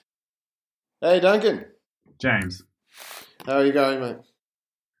Hey Duncan, James, how are you going, mate?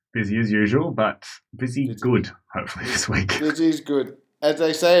 busy as usual, but busy Busy. good, hopefully, this week. Busy's good. As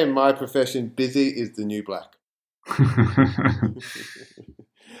they say in my profession, busy is the new black.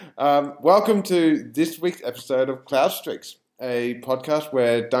 Welcome to this week's episode of Cloud Streaks, a podcast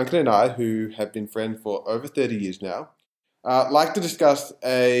where Duncan and I, who have been friends for over 30 years now, like to discuss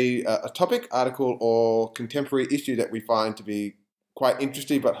a topic, article, or contemporary issue that we find to be quite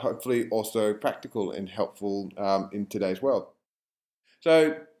interesting, but hopefully also practical and helpful in today's world.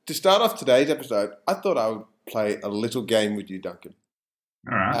 So, to start off today's episode, I thought I would play a little game with you, Duncan.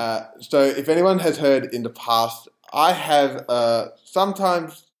 All right. So if anyone has heard in the past, I have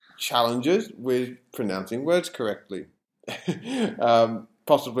sometimes challenges with pronouncing words correctly.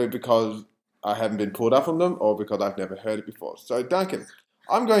 Possibly because I haven't been pulled up on them or because I've never heard it before. So Duncan,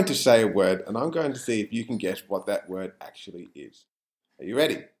 I'm going to say a word and I'm going to see if you can guess what that word actually is. Are you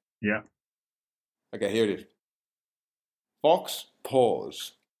ready? Yeah. Okay, here it is. Fox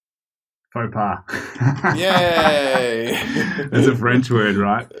paws. Faux pas. Yay! It's a French word,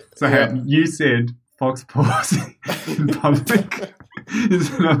 right? So Yeah. you said fox paws in public. Is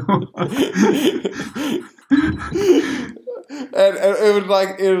another one. And it was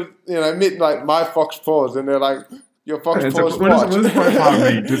like, midnight, my fox paws, and they're like, your fox So paws what does faux pas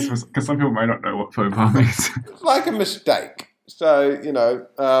what? mean? Just because some people may not know what faux pas means. It's like a mistake. So,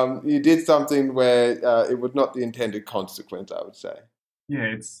 you did something where it was not the intended consequence, I would say.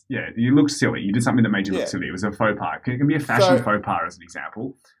 You looked silly. You did something that made you look Yeah. silly. It was a faux pas. It can be a fashion So- faux pas, as an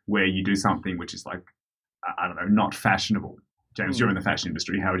example, where you do something which is like, I don't know, not fashionable. James, you're in the fashion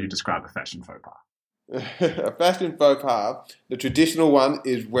industry. How would you describe a fashion faux pas? A fashion faux pas, the traditional one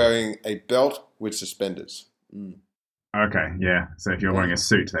is wearing a belt with suspenders. Okay, yeah. So if you're wearing a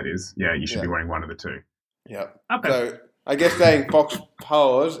suit, that is, you should be Yeah. wearing one of the two. Yeah. Okay. So I guess saying fox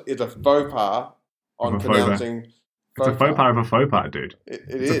paws is a faux pas on Of a faux pas. pronouncing It's a faux pas of a faux pas, dude. It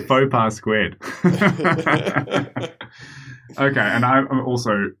It's is. a faux pas squared. Okay, and I'm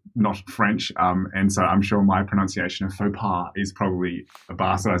also not French, and so I'm sure my pronunciation of faux pas is probably a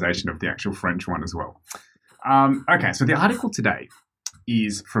bastardization of the actual French one as well. Okay, so the article today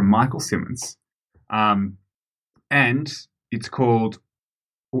is from Michael Simmons, and it's called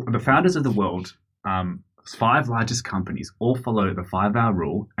 "The Founders of the World." 5 largest companies all follow the 5-hour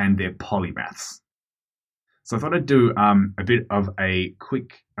rule, and they're polymaths. So I thought I'd do a bit of a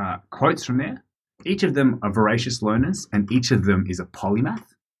quick quotes from there. Each of them are voracious learners, and each of them is a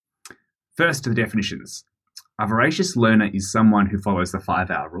polymath. First, to the definitions. A voracious learner is someone who follows the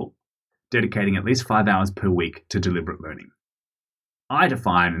 5-hour rule, dedicating at least 5 hours per week to deliberate learning. I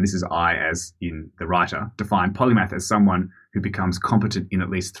define, and this is I as in the writer, define polymath as someone who becomes competent in at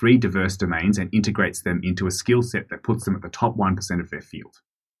least 3 diverse domains and integrates them into a skill set that puts them at the top 1% of their field.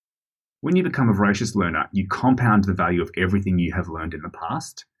 When you become a voracious learner, you compound the value of everything you have learned in the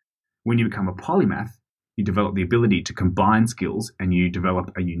past. When you become a polymath, you develop the ability to combine skills and you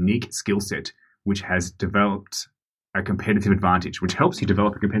develop a unique skill set which has developed a competitive advantage, which helps you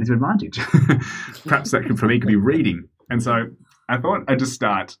develop a competitive advantage. Perhaps that for me could be reading. And so I thought I'd just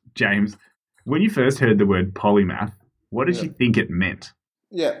start, James, when you first heard the word polymath, what did you think it meant?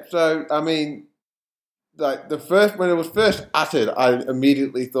 Yeah. So I mean, like when it was first uttered, I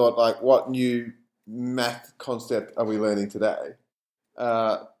immediately thought, like, what new math concept are we learning today?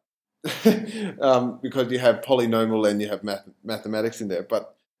 Because you have polynomial and you have mathematics in there.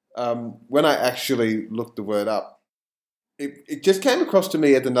 But when I actually looked the word up, it just came across to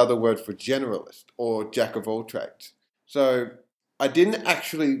me as another word for generalist or jack of all trades. So I didn't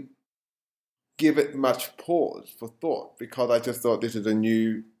actually give it much pause for thought because I just thought this is a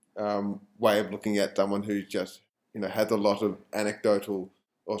new way of looking at someone who's just, has a lot of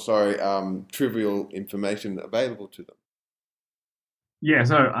trivial information available to them. Yeah,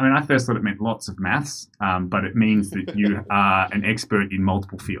 so I first thought it meant lots of maths, but it means that you are an expert in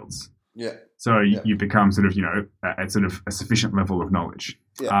multiple fields. Yeah. So you become sort of, at sort of a sufficient level of knowledge.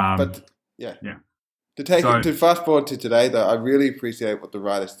 Yeah. Yeah. To fast forward to today, though, I really appreciate what the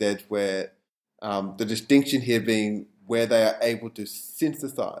writer said, where the distinction here being where they are able to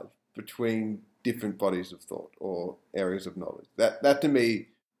synthesize between different bodies of thought or areas of knowledge. That to me,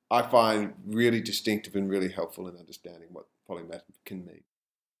 I find really distinctive and really helpful in understanding what polymath can mean.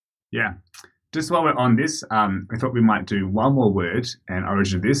 Yeah. Just while we're on this, I thought we might do one more word and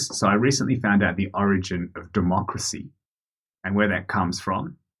origin of this. So I recently found out the origin of democracy and where that comes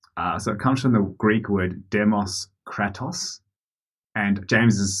from. So it comes from the Greek word demos kratos. And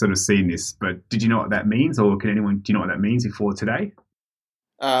James has sort of seen this, but did you know what that means? Or do you know what that means before today?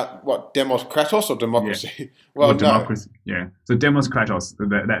 What, demos kratos or democracy? Yeah. Well, democracy. Yeah. So demos kratos,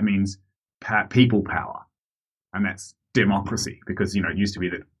 that means people power, and that's democracy, because it used to be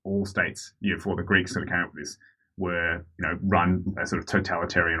that all states, before the Greeks sort of came up with this, were run as sort of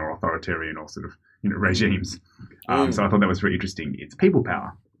totalitarian or authoritarian or sort of regimes. So I thought that was very interesting. It's people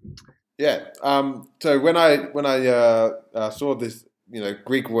power. Yeah. So when I saw this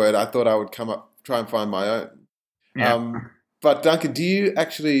Greek word, I thought I would try and find my own. Yeah. But Duncan, do you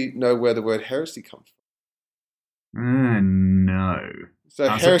actually know where the word heresy comes from? No. So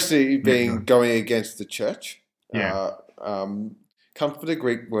heresy being going against the church. Yeah. Comes from the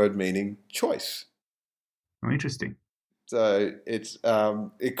Greek word meaning choice. Oh, interesting. So it's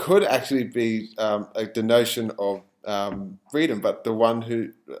it could actually be the notion of freedom, but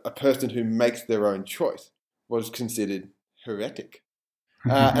a person who makes their own choice was considered heretic.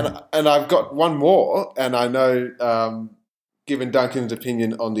 And I've got one more, and I know, given Duncan's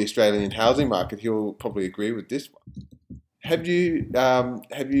opinion on the Australian housing market, he'll probably agree with this one. Have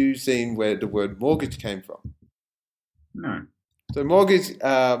you seen where the word mortgage came from? No. So mortgage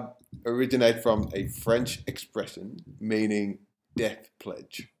originate from a French expression meaning death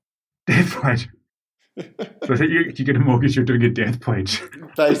pledge. Death pledge. So if you get a mortgage, you're doing a death pledge.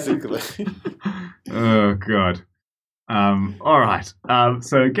 Basically. Oh, God. All right.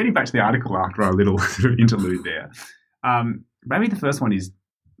 So getting back to the article after our little sort of interlude there, maybe the first one is,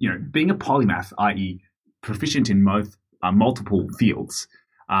 being a polymath, i.e. proficient in multiple fields.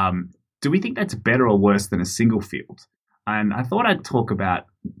 Do we think that's better or worse than a single field? And I thought I'd talk about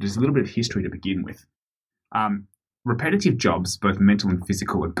just a little bit of history to begin with. Repetitive jobs, both mental and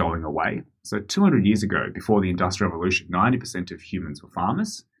physical, are going away. So 200 years ago, before the Industrial Revolution, 90% of humans were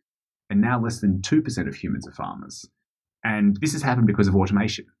farmers, and now less than 2% of humans are farmers. And this has happened because of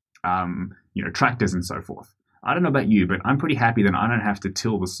automation, tractors and so forth. I don't know about you, but I'm pretty happy that I don't have to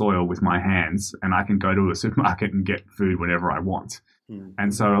till the soil with my hands, and I can go to a supermarket and get food whenever I want. Mm.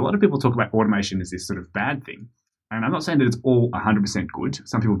 And so a lot of people talk about automation as this sort of bad thing. And I'm not saying that it's all 100% good.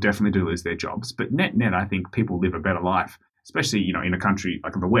 Some people definitely do lose their jobs. But net, I think people live a better life, especially, in a country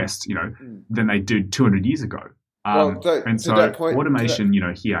like the West, than they did 200 years ago. Automation,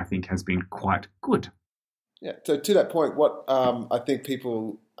 here I think has been quite good. Yeah. So to that point, what I think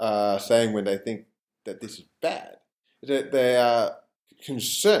people are saying when they think that this is bad is that they are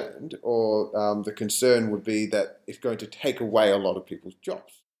concerned, or the concern would be that it's going to take away a lot of people's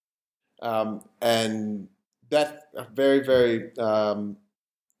jobs. And that's a very, very, I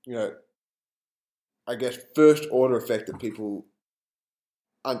guess, first order effect that people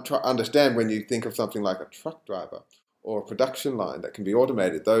understand when you think of something like a truck driver or a production line that can be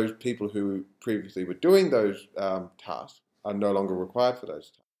automated. Those people who previously were doing those tasks are no longer required for those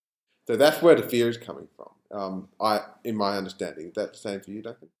tasks. So that's where the fear is coming from, in my understanding. Is that the same for you,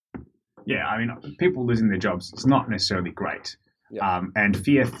 Duncan? Yeah, I mean, people losing their jobs, it's not necessarily great. Yeah. And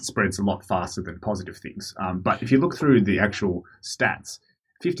fear spreads a lot faster than positive things. But if you look through the actual stats,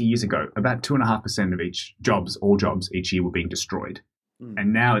 50 years ago, about 2.5% of all jobs each year were being destroyed. Mm.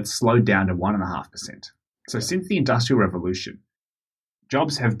 And now it's slowed down to 1.5%. So since the Industrial Revolution,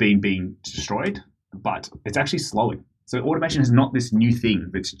 jobs have been being destroyed, but it's actually slowing. So automation is not this new thing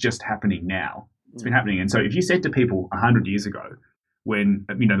that's just happening now. It's been happening. And so if you said to people 100 years ago, when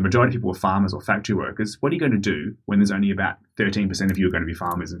the majority of people were farmers or factory workers, what are you going to do when there's only about 13% of you are going to be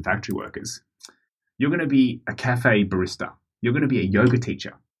farmers and factory workers? You're going to be a cafe barista. You're going to be a yoga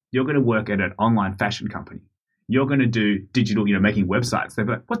teacher. You're going to work at an online fashion company. You're going to do digital, making websites. They're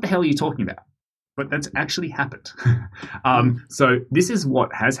like, what the hell are you talking about? But that's actually happened. So this is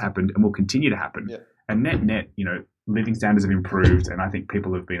what has happened and will continue to happen. Yeah. And net, living standards have improved, and I think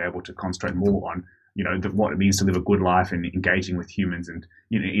people have been able to concentrate more on what it means to live a good life and engaging with humans and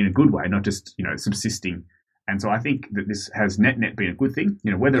in a good way, not just subsisting. And so I think that this has net been a good thing.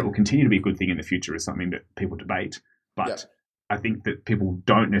 Whether it will continue to be a good thing in the future is something that people debate. But I think that people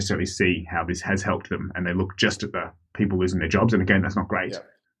don't necessarily see how this has helped them, and they look just at the people losing their jobs. And again, that's not great,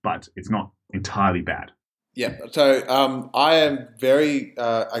 but it's not entirely bad. Yeah. So I am very,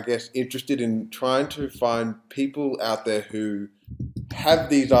 interested in trying to find people out there who have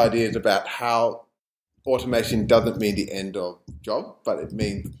these ideas about how automation doesn't mean the end of job, but it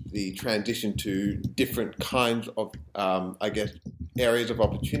means the transition to different kinds of, areas of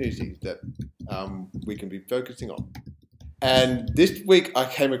opportunities that we can be focusing on. And this week I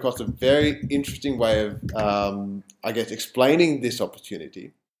came across a very interesting way of, explaining this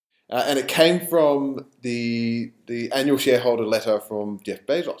opportunity. And it came from the annual shareholder letter from Jeff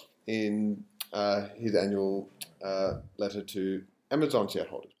Bezos in his annual letter to Amazon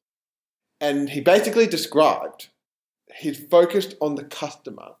shareholders. And he basically described his focus on the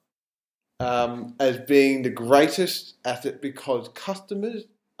customer as being the greatest asset, because customers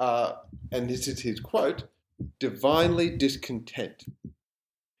and this is his quote, divinely discontent,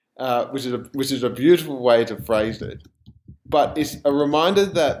 which is a beautiful way to phrase it. But it's a reminder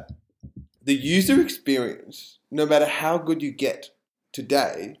that the user experience, no matter how good you get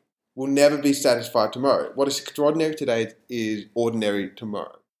today, will never be satisfied tomorrow. What is extraordinary today is ordinary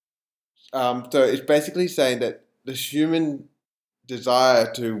tomorrow. So it's basically saying that the human desire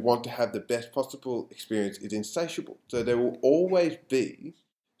to want to have the best possible experience is insatiable. So there will always be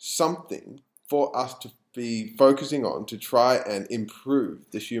something for us to be focusing on to try and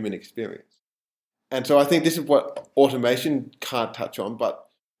improve the human experience. And so I think this is what automation can't touch on, but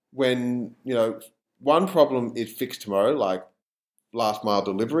when, one problem is fixed tomorrow, like last mile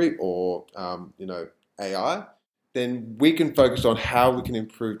delivery or, AI, then we can focus on how we can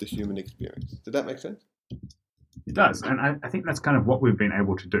improve the human experience. Does that make sense? It does. And I think that's kind of what we've been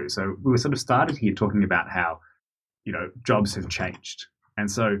able to do. So we were sort of started here talking about how, jobs have changed. And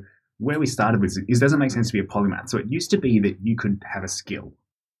so where we started with is, doesn't make sense to be a polymath. So it used to be that you could have a skill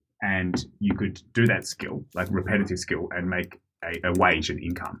and you could do that skill, like repetitive skill, and make a wage and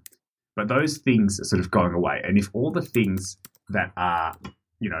income. But those things are sort of going away. And if all the things that are,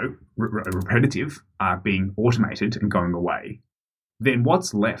 repetitive are being automated and going away, then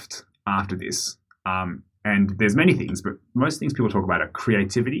what's left after this? And there's many things, but most things people talk about are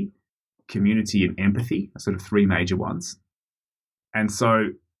creativity, community, and empathy, are sort of three major ones. And so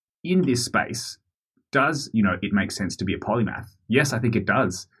in this space, does, it make sense to be a polymath? Yes, I think it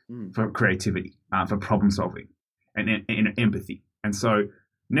does for creativity, for problem solving and empathy. And so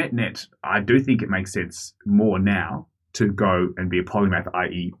net, I do think it makes sense more now to go and be a polymath,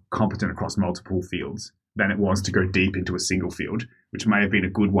 i.e. competent across multiple fields, than it was to go deep into a single field, which may have been a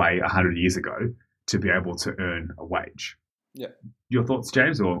good way 100 years ago to be able to earn a wage. Yeah. Your thoughts,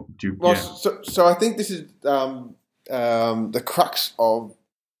 James, or do you? Well, yeah. so I think this is the crux of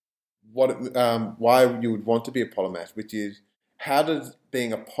what why you would want to be a polymath, which is how does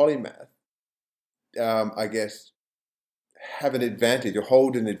being a polymath, I guess, have an advantage or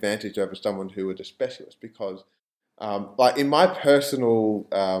hold an advantage over someone who is a specialist? Because, like in my personal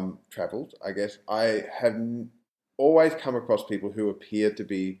travels, I guess I have always come across people who appear to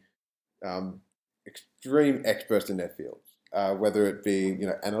be extreme experts in their fields, whether it be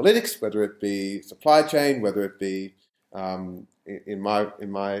analytics, whether it be supply chain, whether it be in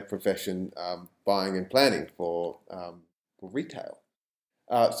my profession buying and planning for retail.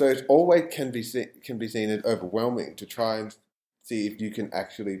 So it always can be seen as overwhelming to try and see if you can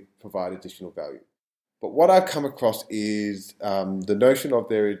actually provide additional value. But what I've come across is the notion of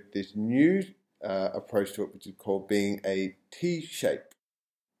there is this new approach to it, which is called being a T-shape,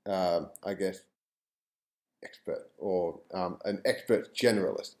 I guess, expert, or an expert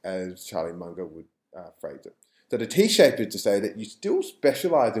generalist, as Charlie Munger would phrase it. So the T-shape is to say that you still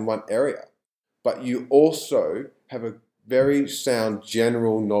specialize in one area, but you also have a very sound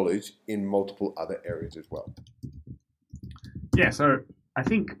general knowledge in multiple other areas as well. Yeah, so I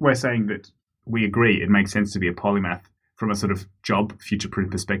think we're saying that we agree it makes sense to be a polymath from a sort of job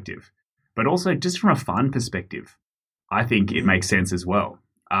future-proof perspective, but also just from a fun perspective, I think it makes sense as well.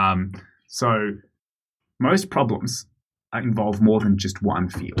 So most problems involve more than just one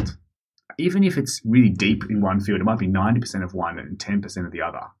field. Even if it's really deep in one field, it might be 90% of one and 10% of the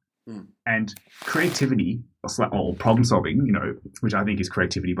other. And creativity or problem solving, which I think is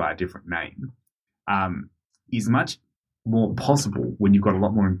creativity by a different name, is much more possible when you've got a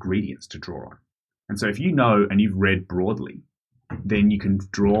lot more ingredients to draw on. And so if you know and you've read broadly, then you can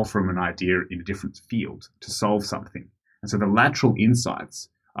draw from an idea in a different field to solve something. And so the lateral insights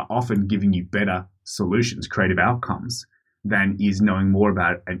are often giving you better solutions, creative outcomes, than is knowing more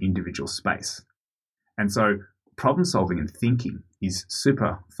about an individual space. And so problem solving and thinking is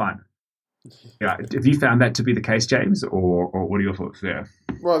super fun. Yeah, have you found that to be the case, James, or what are your thoughts there?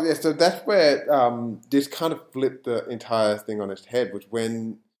 Well, yeah, so that's where this kind of flipped the entire thing on its head, was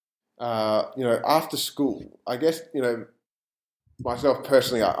when, after school, I guess, myself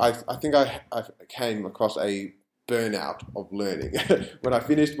personally, I think I came across a burnout of learning. When I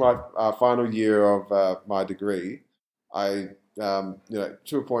finished my final year of my degree, I,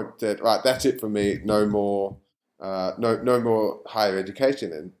 to a point said, right, that's it for me. No more, no more higher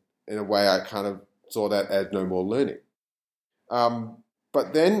education. And in a way, I kind of saw that as no more learning.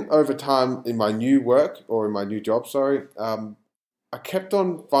 But then over time in my new work, or in my new job, I kept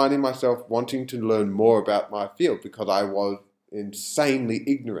on finding myself wanting to learn more about my field because I was insanely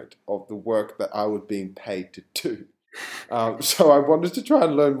ignorant of the work that I was being paid to do. So I wanted to try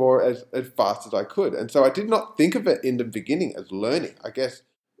and learn more as fast as I could. And so I did not think of it in the beginning as learning, I guess,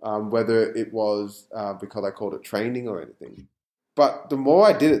 whether it was because I called it training or anything. But the more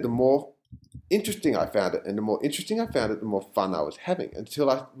I did it, the more interesting I found it. And the more interesting I found it, the more fun I was having, until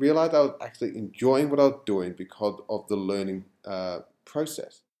I realized I was actually enjoying what I was doing because of the learning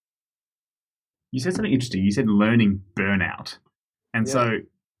process. You said something interesting. You said learning burnout. And Yeah. so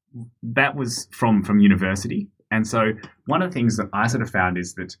that was from university. And so one of the things that I sort of found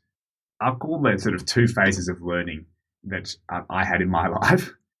is that I've called there sort of two phases of learning that I had in my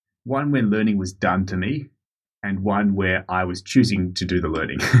life. One where learning was done to me, and one where I was choosing to do the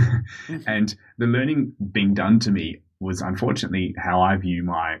learning. And the learning being done to me was unfortunately how I view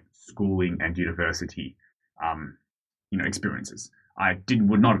my schooling and university, experiences. I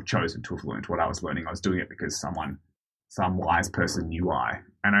would not have chosen to have learned what I was learning. I was doing it because some wise person knew why.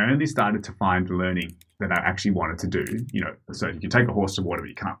 And I only started to find learning that I actually wanted to do. So you can take a horse to water, but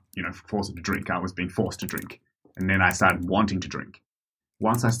you can't, force it to drink. I was being forced to drink. And then I started wanting to drink.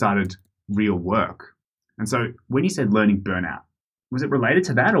 Once I started real work. And so when you said learning burnout, was it related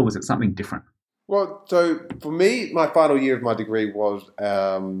to that or was it something different? Well, so for me, my final year of my degree was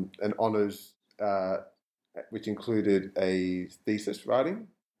an honours, which included a thesis writing.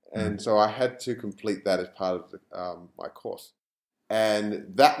 And so I had to complete that as part of my course.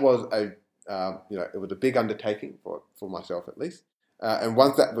 And that was it was a big undertaking for myself at least. And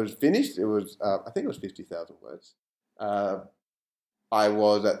once that was finished, it was, I think it was 50,000 words. I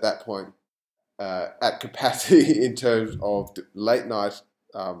was at that point at capacity in terms of late nights,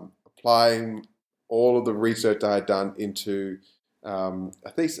 applying all of the research I had done into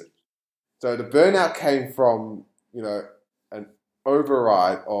a thesis. So the burnout came from, an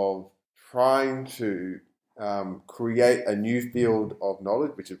override of trying to create a new field of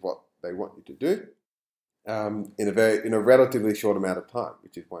knowledge, which is what they want you to do, in a relatively short amount of time,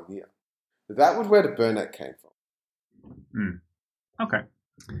 which is 1 year. So that was where the burnout came from. Okay.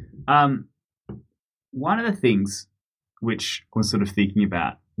 One of the things which I was sort of thinking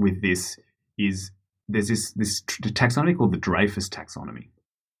about with this is there's this taxonomy called the Dreyfus taxonomy,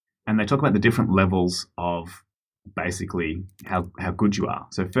 and they talk about the different levels of basically how good you are.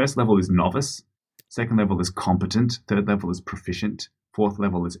 So first level is novice, second level is competent, third level is proficient, fourth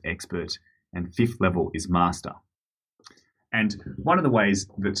level is expert, and fifth level is master. And one of the ways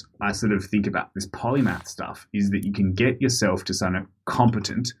that I sort of think about this polymath stuff is that you can get yourself to sound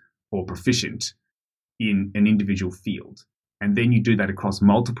competent or proficient in an individual field. And then you do that across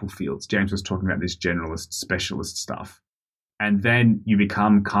multiple fields. James was talking about this generalist, specialist stuff. And then you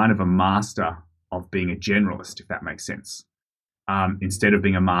become kind of a master of being a generalist, if that makes sense, instead of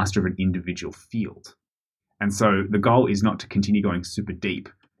being a master of an individual field. And so the goal is not to continue going super deep.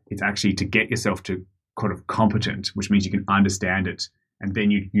 It's actually to get yourself to kind of competent, which means you can understand it. And then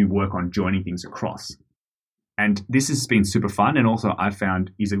you work on joining things across. And this has been super fun. And also I've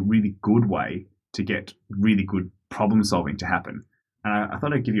found is a really good way to get really good problem solving to happen. And I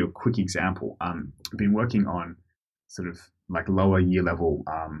thought I'd give you a quick example. I've been working on sort of like lower year level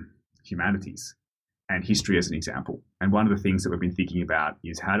humanities and history as an example. And one of the things that we've been thinking about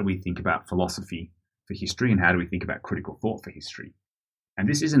is how do we think about philosophy for history and how do we think about critical thought for history? And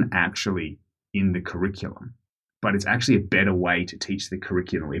this isn't actually in the curriculum, but it's actually a better way to teach the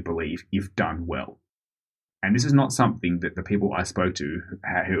curriculum, we believe, if done well. And this is not something that the people I spoke to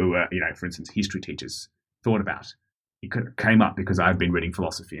who were, for instance, history teachers thought about. It came up because I've been reading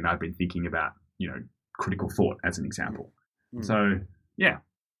philosophy and I've been thinking about, critical thought as an example. So, yeah.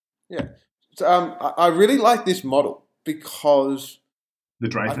 Yeah. So, I really like this model because... The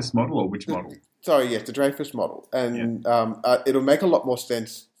Dreyfus model or which model? Sorry, yes, the Dreyfus model. And it'll make a lot more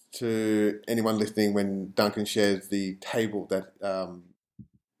sense to anyone listening when Duncan shares the table that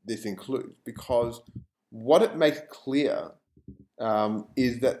this includes, because what it makes clear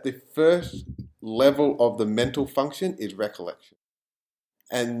is that the first level of the mental function is recollection.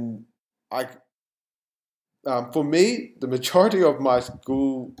 And for me, the majority of my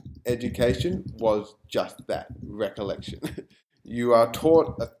school education was just that, recollection. You are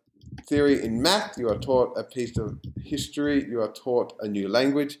taught a theory in math, you are taught a piece of history, you are taught a new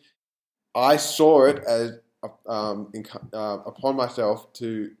language. I saw it as upon myself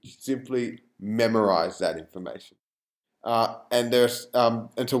to simply memorize that information. And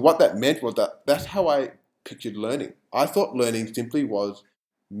so what that meant was that's how I pictured learning. I thought learning simply was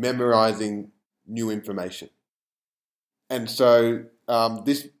memorizing new information. And so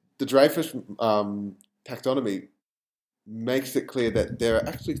the Dreyfus taxonomy makes it clear that there are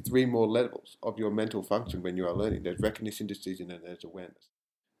actually 3 more levels of your mental function when you are learning. There's recognition, decision, and there's awareness.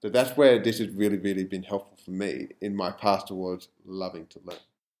 So that's where this has really, really been helpful for me in my path towards loving to learn.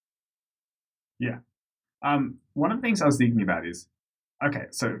 Yeah. One of the things I was thinking about is, okay,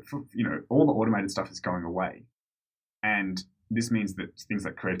 so all the automated stuff is going away, and this means that things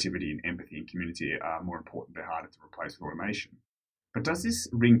like creativity and empathy and community are more important. They're harder to replace with automation. But does this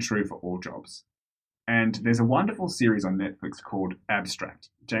ring true for all jobs? And there's a wonderful series on Netflix called Abstract.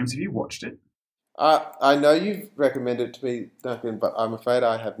 James, have you watched it? I know you've recommended it to me, Duncan, but I'm afraid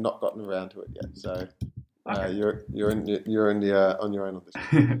I have not gotten around to it yet. So Okay. you're on your own on this.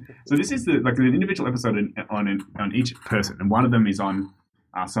 So this is an individual episode on each person, and one of them is on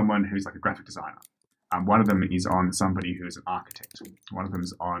someone who's like a graphic designer. One of them is on somebody who's an architect. One of them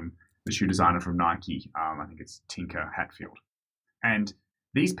is on the shoe designer from Nike. I think it's Tinker Hatfield. And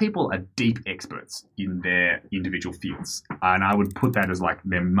these people are deep experts in their individual fields, and I would put that as like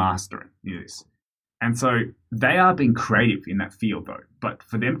they're mastering this. And so they are being creative in that field, though. But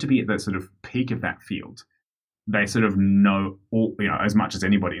for them to be at the sort of peak of that field, they sort of know all, as much as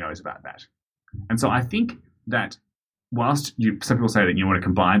anybody knows about that. And so I think that whilst some people say that you want to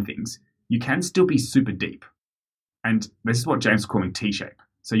combine things, you can still be super deep. And this is what James is calling T-shape.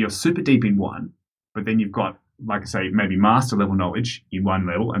 So you're super deep in one, but then you've got, like I say, maybe master level knowledge in one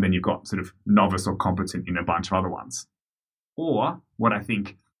level, and then you've got sort of novice or competent in a bunch of other ones. Or what I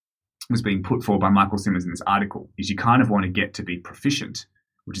think was being put forward by Michael Simmons in this article is you kind of want to get to be proficient,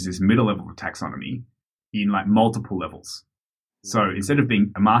 which is this middle level of taxonomy, in like multiple levels. So instead of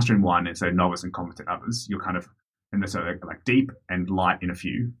being a master in one and so novice and competent others, you're kind of like deep and light in a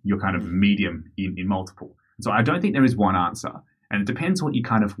few. You're kind of medium in multiple. So I don't think there is one answer, and it depends what you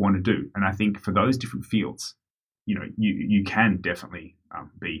kind of want to do. And I think for those different fields, you can definitely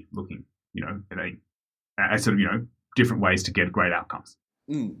be looking, at sort of different ways to get great outcomes.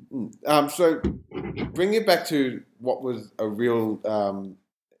 So bring it back to what was a real,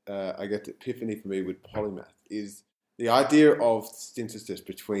 I guess, epiphany for me with polymath is the idea of synthesis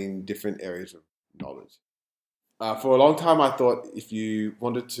between different areas of knowledge. For a long time, I thought if you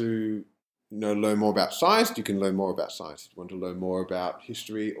wanted to learn more about science, you can learn more about science. If you want to learn more about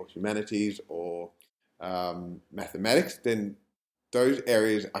history or humanities or mathematics, then those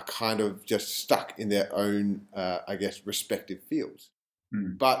areas are kind of just stuck in their own, I guess, respective fields.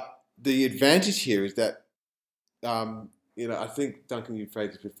 But the advantage here is that, I think, Duncan, you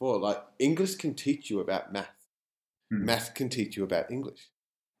phrased this before, like English can teach you about math. Math can teach you about English.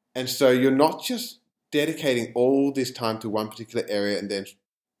 And so you're not just dedicating all this time to one particular area and then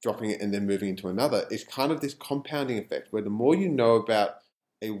dropping it and then moving into another. It's kind of this compounding effect where the more you know about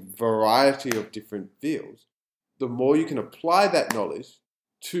a variety of different fields, the more you can apply that knowledge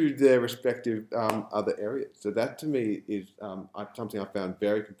to their respective other areas. So that to me is something I found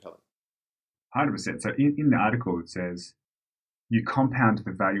very compelling. 100%. So in the article it says, you compound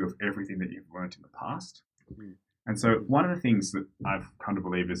the value of everything that you've learned in the past. And so one of the things that I've come to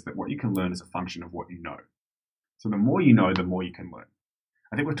believe is that what you can learn is a function of what you know. So the more you know, the more you can learn.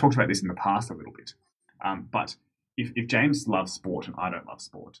 I think we've talked about this in the past a little bit. But if James loves sport and I don't love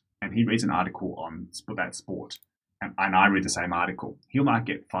sport, and he reads an article on that sport, and I read the same article, he might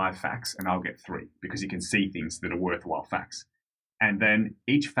get 5 facts and I'll get 3 because he can see things that are worthwhile facts. And then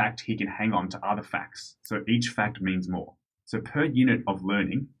each fact he can hang on to other facts. So each fact means more. So per unit of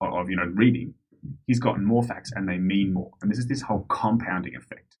learning, of reading, he's gotten more facts and they mean more. And this is this whole compounding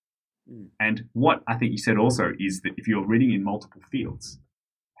effect. And what I think you said also is that if you're reading in multiple fields,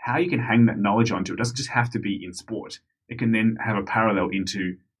 how you can hang that knowledge onto it doesn't just have to be in sport. It can then have a parallel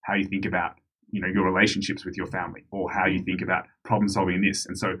into how you think about your relationships with your family or how you think about problem solving in this.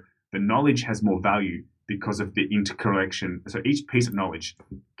 And so the knowledge has more value because of the interconnection. So each piece of knowledge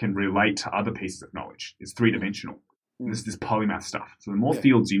can relate to other pieces of knowledge. It's 3-dimensional. This is this polymath stuff. So the more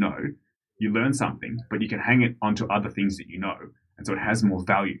fields you learn something, but you can hang it onto other things that you know. And so it has more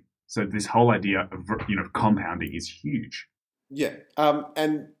value. So this whole idea of compounding is huge. Yeah.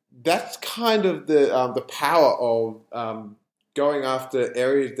 And that's kind of the power of going after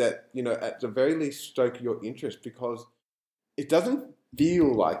areas that, at the very least stoke your interest, because it doesn't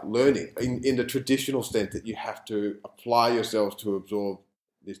feel like learning in the traditional sense that you have to apply yourself to absorb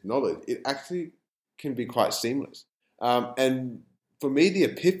this knowledge. It actually can be quite seamless. And for me, the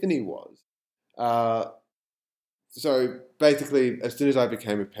epiphany was, so basically, as soon as I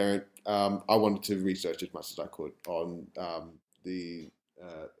became a parent, I wanted to research as much as I could on the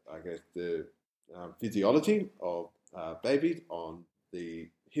physiology of babies, on the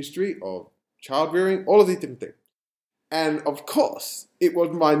history of child rearing, all of these different things. And of course, it was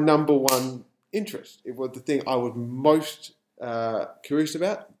my number one interest. It was the thing I was most curious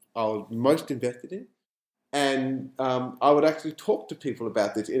about, I was most invested in. And I would actually talk to people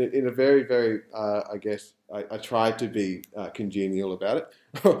about this in a very, very, I tried to be congenial about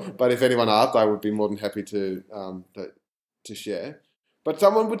it. But if anyone asked, I would be more than happy to share. But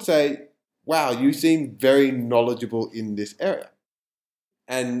someone would say, wow, you seem very knowledgeable in this area.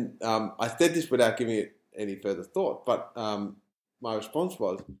 And I said this without giving it any further thought, but my response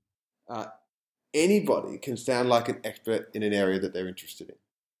was, uh, anybody can sound like an expert in an area that they're interested in.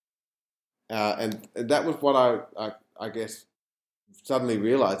 And that was what I guess suddenly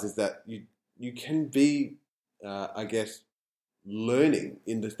realized, is that you can be, I guess, learning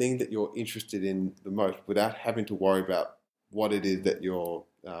in the thing that you're interested in the most without having to worry about what it is that you're,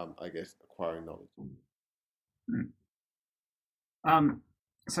 I guess, acquiring knowledge.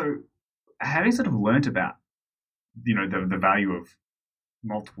 So having sort of learnt about, the value of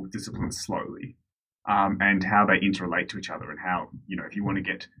multiple disciplines slowly, and how they interrelate to each other, and how, if you want to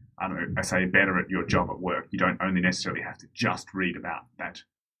get, I don't know, I say, better at your job at work, you don't only necessarily have to just read about that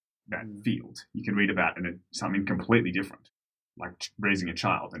field. You can read about something completely different, like raising a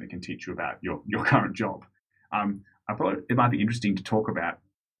child, and it can teach you about your current job. I thought it might be interesting to talk about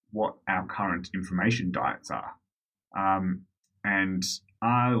what our current information diets are. And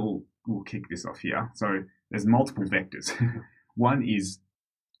we'll kick this off here. So there's multiple vectors. One is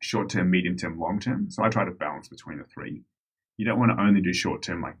short-term, medium-term, long-term. So I try to balance between the three. You don't want to only do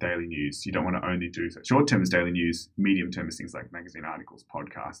short-term like daily news. You don't want to only do short-term is daily news. Medium-term is things like magazine articles,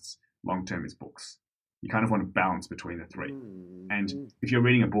 podcasts. Long-term is books. You kind of want to balance between the three. And if you're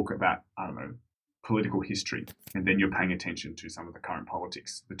reading a book about, I don't know, political history, and then you're paying attention to some of the current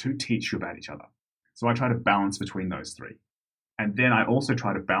politics, the two teach you about each other. So I try to balance between those three. And then I also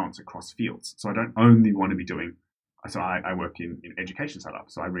try to balance across fields. So I don't only want to be doing, so I work in education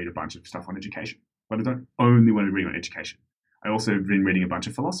setup, so I read a bunch of stuff on education. But I don't only want to read on education. I also have been reading a bunch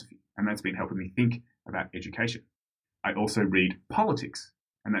of philosophy, and that's been helping me think about education. I also read politics,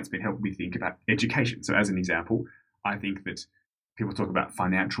 and that's been helping me think about education. So as an example, I think that people talk about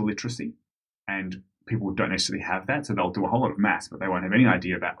financial literacy, and people don't necessarily have that, so they'll do a whole lot of maths, but they won't have any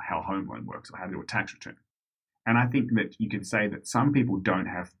idea about how a home loan works or how to do a tax return. And I think that you could say that some people don't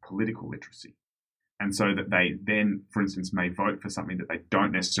have political literacy. And so that they then, for instance, may vote for something that they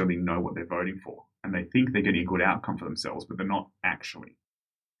don't necessarily know what they're voting for. And they think they're getting a good outcome for themselves, but they're not actually.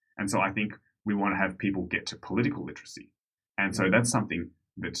 And so I think we want to have people get to political literacy. And so that's something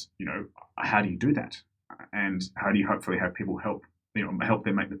that, how do you do that? And how do you hopefully have people help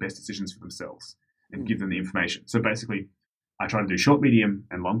them make the best decisions for themselves and give them the information? So basically, I try to do short, medium,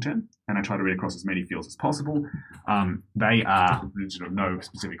 and long term, and I try to read across as many fields as possible. They are in sort of no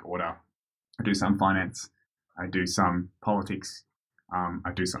specific order. I do some finance, I do some politics,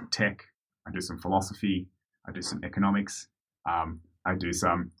 I do some tech, I do some philosophy, I do some economics, I do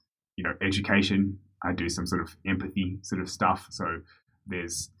some, education, I do some sort of empathy sort of stuff. So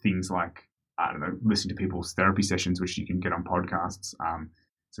there's things like, I don't know, listen to people's therapy sessions, which you can get on podcasts.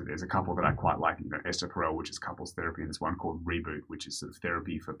 So there's a couple that I quite like, Esther Perel, which is couples therapy, and there's one called Reboot, which is sort of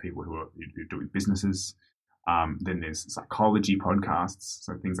therapy for people who do with businesses. Then there's psychology podcasts,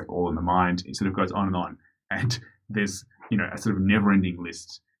 so things like All in the Mind. It sort of goes on. And there's, a sort of never-ending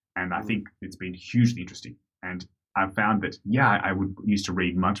list. And I think it's been hugely interesting. And I've found that, I would used to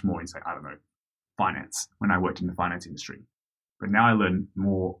read much more in, say, I don't know, finance when I worked in the finance industry. But now I learn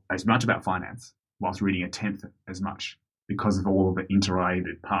as much about finance whilst reading a tenth as much, because of all of the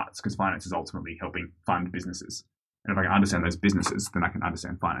interrelated parts, because finance is ultimately helping fund businesses. And if I can understand those businesses, then I can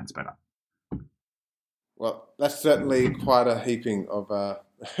understand finance better. Well, that's certainly quite a heaping of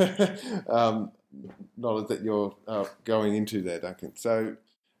knowledge that you're going into there, Duncan. So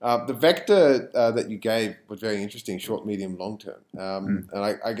the vector that you gave was very interesting, short, medium, long term. And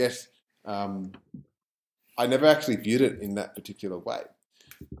I guess I never actually viewed it in that particular way.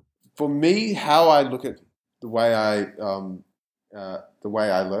 For me, how I look at the way I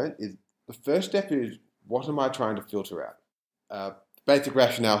learn is, the first step is, what am I trying to filter out? The basic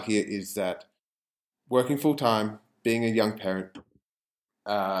rationale here is that working full time, being a young parent,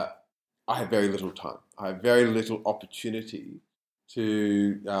 I have very little time. I have very little opportunity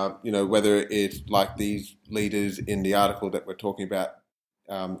to, whether it's like these leaders in the article that we're talking about,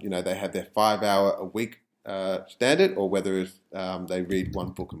 they have their 5 hour a week standard, or whether it's, they read one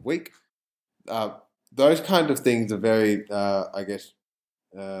book a week. Those kind of things are very,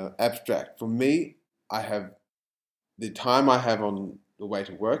 abstract. For me, I have the time I have on the way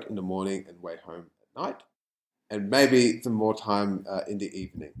to work in the morning and way home at night, and maybe some more time in the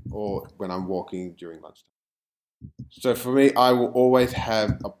evening or when I'm walking during lunchtime. So for me, I will always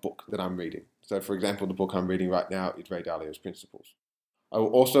have a book that I'm reading. So for example, the book I'm reading right now is Ray Dalio's Principles. I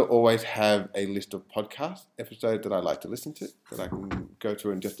will also always have a list of podcast episodes that I like to listen to that I can go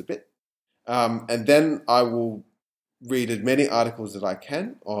through in just a bit. And then I will read as many articles as I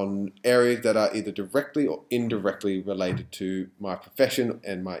can on areas that are either directly or indirectly related to my profession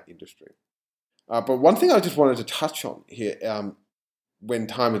and my industry. But one thing I just wanted to touch on here, when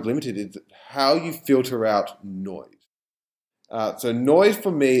time is limited, is how you filter out noise. So noise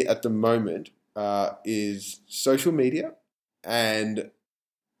for me at the moment is social media and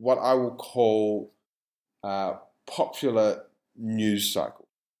what I will call popular news cycle.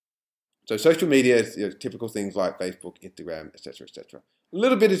 So social media is typical things like Facebook, Instagram, etc., etc. A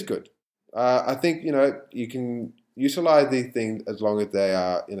little bit is good. I think you can utilize these things as long as they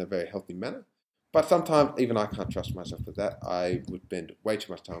are in a very healthy manner. But sometimes even I can't trust myself with that. I would spend way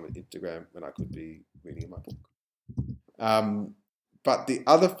too much time on Instagram when I could be reading my book. But the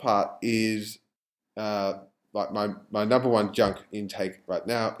other part is like my number one junk intake right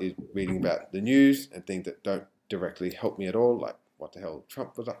now is reading about the news and things that don't directly help me at all, like what the hell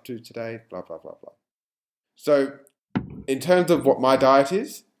Trump was up to today, blah, blah, blah, blah. So in terms of what my diet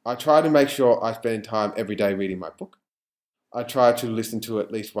is, I try to make sure I spend time every day reading my book. I try to listen to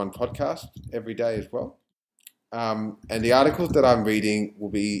at least one podcast every day as well. And the articles that I'm reading will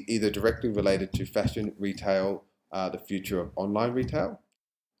be either directly related to fashion, retail, the future of online retail,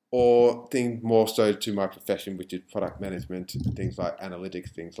 or things more so to my profession, which is product management, things like analytics,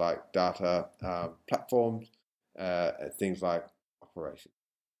 things like data platforms, things like operations.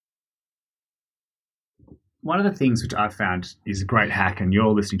 One of the things which I've found is a great hack, and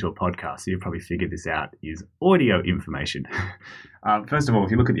you're listening to a podcast, so you've probably figured this out, is audio information. First of all,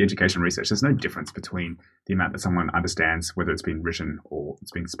 if you look at the education research, there's no difference between the amount that someone understands, whether it's been written or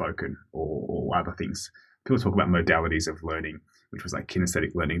it's been spoken or other things. People talk about modalities of learning, which was like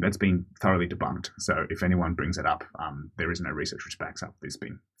kinesthetic learning. That's been thoroughly debunked. So if anyone brings it up, there is no research which backs up this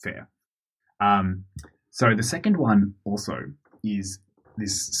being fair. So the second one also is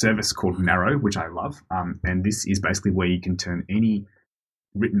this service called Narrow, which I love. And this is basically where you can turn any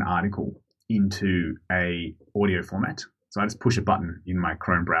written article into a audio format. So I just push a button in my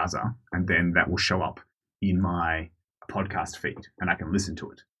Chrome browser, and then that will show up in my podcast feed, and I can listen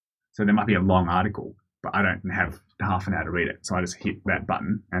to it. So there might be a long article, but I don't have half an hour to read it. So I just hit that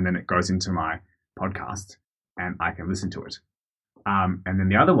button, and then it goes into my podcast, and I can listen to it. And then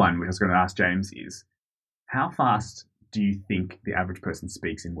the other one, which I was going to ask James, is how fast do you think the average person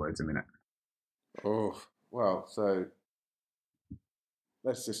speaks in words a minute? Oh, well, so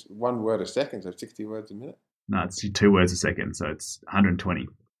that's just one word a second, so 60 words a minute. No, it's 2 words a second, so it's 120.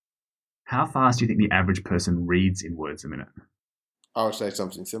 How fast do you think the average person reads in words a minute? I would say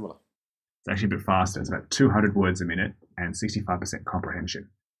something similar. It's actually a bit faster. It's about 200 words a minute and 65% comprehension.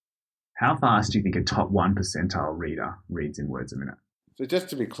 How fast do you think a top 1 percentile reader reads in words a minute? So just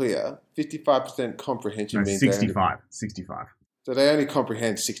to be clear, 55% comprehension means 65. So they only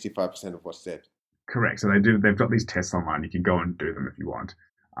comprehend 65% of what's said. Correct. So they've got these tests online. You can go and do them if you want.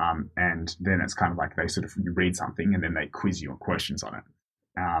 And then it's kind of like you read something and then they quiz you on questions on it.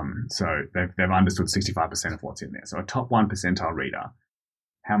 So they've understood 65% of what's in there. So a top 1 percentile reader,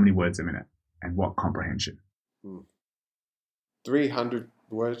 how many words a minute and what comprehension? 300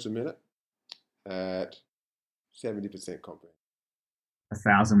 words a minute at 70% comprehension.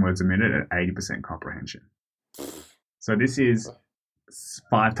 1,000 words a minute at 80% comprehension. So this is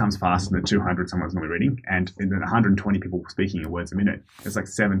 5 times faster than 200 someone's normally reading, and then 120 people speaking in words a minute. It's like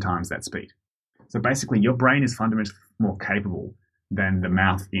 7 times that speed. So basically, your brain is fundamentally more capable than the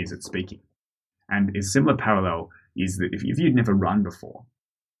mouth is at speaking. And a similar parallel is that if you'd never run before,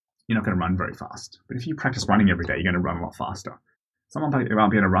 you're not going to run very fast. But if you practice running every day, you're going to run a lot faster. Someone might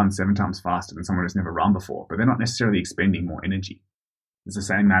be able to run 7 times faster than someone who's never run before, but they're not necessarily expending more energy. There's the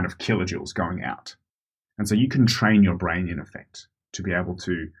same amount of kilojoules going out. And so you can train your brain, in effect, to be able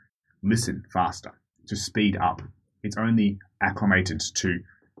to listen faster, to speed up. It's only acclimated to,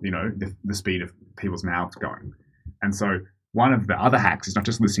 the speed of people's mouths going. And so one of the other hacks is not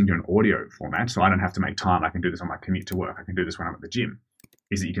just listening to an audio format, so I don't have to make time. I can do this on my commute to work. I can do this when I'm at the gym,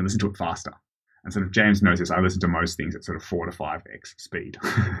 is that you can listen to it faster. And sort of James knows this. I listen to most things at sort of 4 to 5x speed.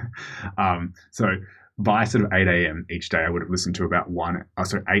 So by sort of 8 a.m. each day, I would have listened to about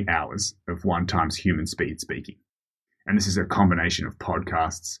 8 hours of 1 times human speed speaking. And this is a combination of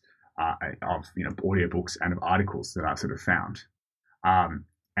podcasts, of audiobooks, and of articles that I've sort of found.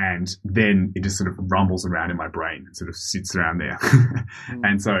 And then it just sort of rumbles around in my brain and sort of sits around there.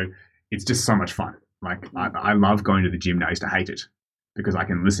 And so it's just so much fun. Like I love going to the gym now. I used to hate it because I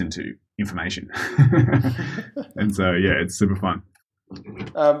can listen to information. And so, yeah, it's super fun.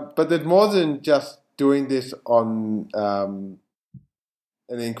 But there's more than just doing this on an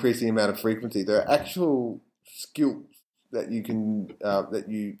increasing amount of frequency. There are actual skills that you can that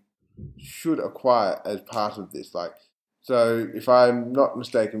you should acquire as part of this. So if I'm not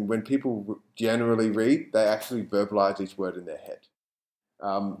mistaken, when people generally read, they actually verbalize each word in their head.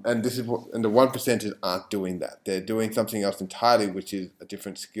 And this is and the 1%ers aren't doing that. They're doing something else entirely, which is a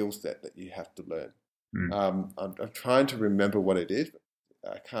different skill set that you have to learn. I'm trying to remember what it is, but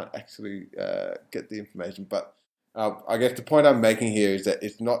I can't actually get the information. But I guess the point I'm making here is that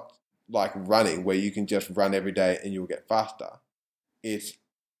it's not like running, where you can just run every day and you'll get faster. It's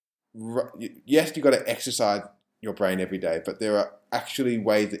yes, you've got to exercise your brain every day, but there are actually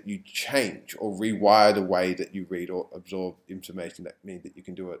ways that you change or rewire the way that you read or absorb information that mean that you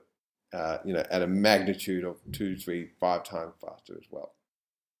can do it, at a magnitude of 2, 3, 5 times faster as well.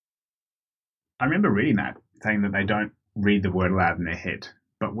 I remember reading that, saying that they don't read the word aloud in their head,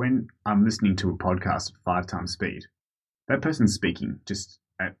 but when I'm listening to a podcast at 5 times speed, that person's speaking just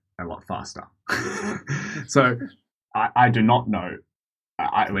at a lot faster. So I do not know.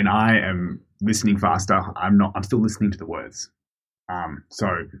 When I am listening faster, I'm still listening to the words. So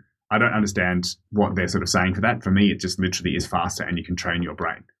I don't understand what they're sort of saying for that. For me, it just literally is faster, and you can train your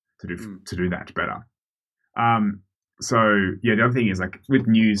brain to do that better. So yeah, the other thing is, like, with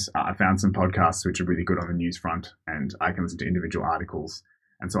news, I found some podcasts which are really good on the news front, and I can listen to individual articles.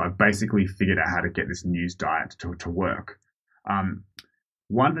 And so I've basically figured out how to get this news diet to work.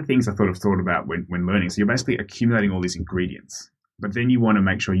 One of the things I thought about when learning, so you're basically accumulating all these ingredients, but then you want to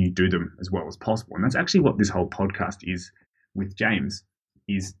make sure you do them as well as possible. And that's actually what this whole podcast is with James,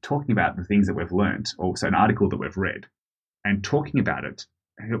 is talking about the things that we've learned, or so an article that we've read, and talking about it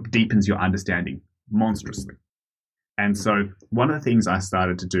deepens your understanding monstrously. And so one of the things I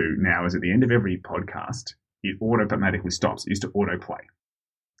started to do now is at the end of every podcast, it automatically stops. It used to autoplay.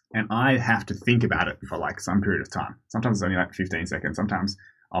 And I have to think about it for like some period of time. Sometimes it's only like 15 seconds. Sometimes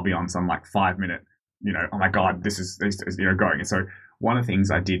I'll be on some like 5-minute, oh my God, this is going. And so one of the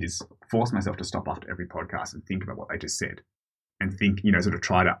things I did is force myself to stop after every podcast and think about what they just said, and think, sort of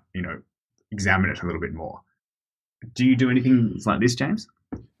try to, examine it a little bit more. Do you do anything like this, James?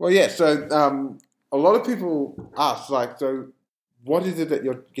 Well, yeah. So a lot of people ask, like, so what is it that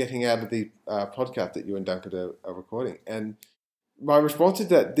you're getting out of the podcast that you and Duncan are recording? And my response is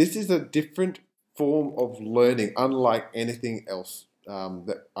that this is a different form of learning, unlike anything else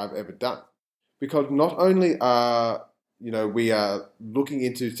that I've ever done. Because not only are, we are looking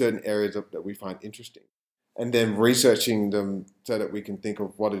into certain areas that we find interesting, and then researching them so that we can think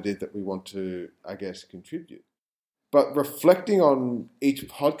of what it is that we want to, I guess, contribute. But reflecting on each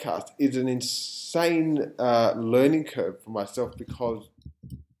podcast is an insane learning curve for myself, because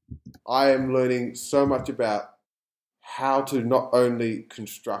I am learning so much about how to not only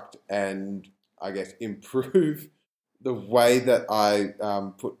construct and, I guess, improve the way that I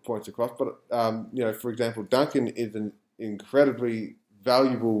put points across, but, for example, Duncan is an incredibly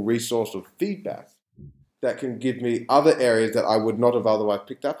valuable resource of feedback that can give me other areas that I would not have otherwise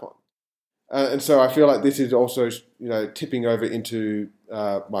picked up on. And so I feel like this is also, tipping over into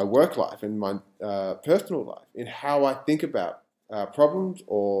my work life and my personal life, in how I think about problems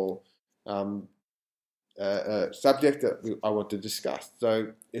or subject that I want to discuss.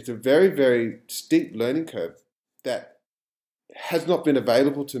 So it's a very, very steep learning curve that has not been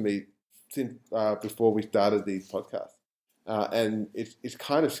available to me since before we started these podcasts. And it's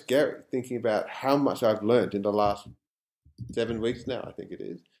kind of scary thinking about how much I've learned in the last 7 weeks now, I think it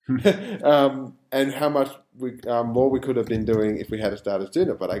is. And how much more we could have been doing if we had started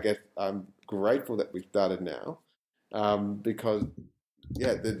sooner. But I guess I'm grateful that we've started now, because,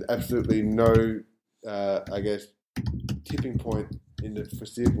 there's absolutely no, tipping point in the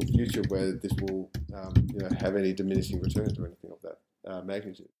foreseeable future where this will, have any diminishing returns or anything of that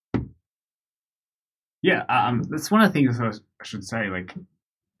magnitude. Yeah, that's one of the things I should say. Like,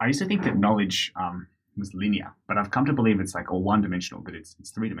 I used to think that knowledge was linear, but I've come to believe it's like all one-dimensional, but it's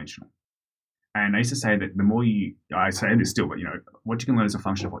three-dimensional. And I used to say that the more I say this still, but what you can learn is a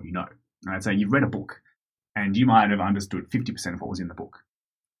function of what you know. And I'd say you've read a book, and you might have understood 50% of what was in the book.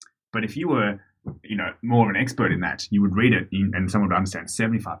 But if you were, more of an expert in that, you would read it and someone would understand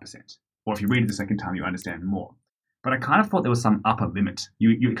 75%. Or if you read it the second time, you understand more. But I kind of thought there was some upper limit.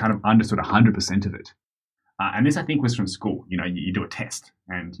 You kind of understood 100% of it. And this, I think, was from school. You do a test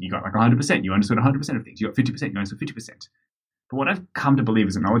and you got like 100%. You understood 100% of things. You got 50%. You understood 50%. But what I've come to believe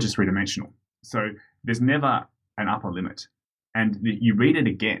is that knowledge is three-dimensional. So there's never an upper limit. And you read it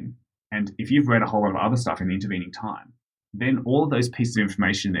again, and if you've read a whole lot of other stuff in the intervening time, then all of those pieces of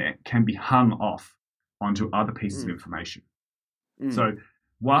information there can be hung off onto other pieces of information. So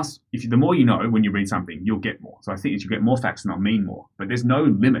the more you know when you read something, you'll get more. So I think you get more facts and they'll mean more. But there's no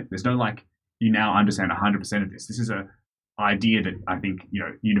limit. There's no like, you now understand 100% of this. This is a idea that I think,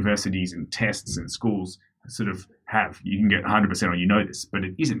 universities and tests and schools sort of have. You can get 100% or you know this, but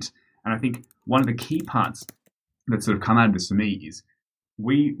it isn't. And I think one of the key parts that sort of come out of this for me is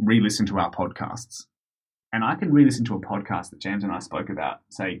we re-listen to our podcasts, and I can re-listen to a podcast that James and I spoke about,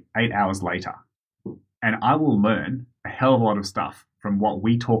 say, 8 hours later, and I will learn a hell of a lot of stuff from what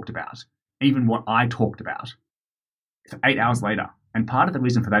we talked about, even what I talked about, 8 hours later. And part of the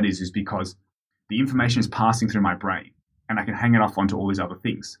reason for that is because the information is passing through my brain, and I can hang it off onto all these other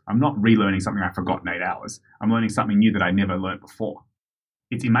things. I'm not relearning something I forgot in 8 hours. I'm learning something new that I never learned before.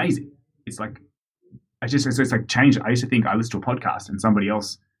 It's amazing. It's like change. I used to think I listened to a podcast and somebody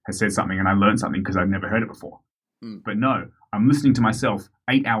else has said something and I learned something because I'd never heard it before. But no, I'm listening to myself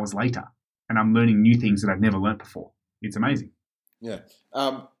 8 hours later and I'm learning new things that I've never learned before. It's amazing. Yeah.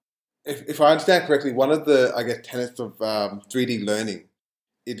 If I understand correctly, one of the, I guess, tenets of 3D learning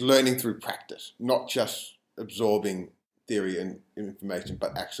is learning through practice, not just absorbing theory and information,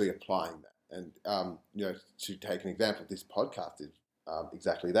 but actually applying that. And, to take an example, this podcast is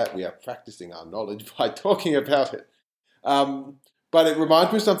exactly that. We are practicing our knowledge by talking about it. But it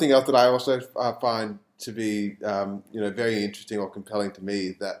reminds me of something else that I also find to be, very interesting or compelling to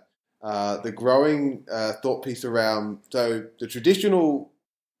me, that the growing thought piece around, so the traditional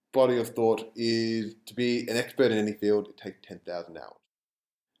body of thought is to be an expert in any field, it takes 10,000 hours.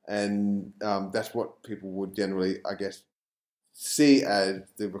 And that's what people would generally, I guess, see as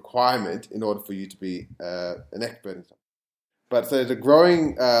the requirement in order for you to be an expert in something. But so there's a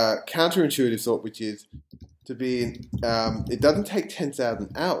growing counterintuitive thought, which is to be, it doesn't take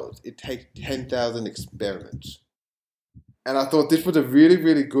 10,000 hours, it takes 10,000 experiments. And I thought this was a really,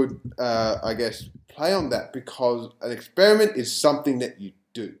 really good, play on that, because an experiment is something that you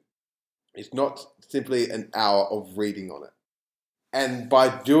do. It's not simply an hour of reading on it. And by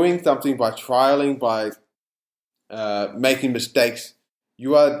doing something, by trialing, by making mistakes,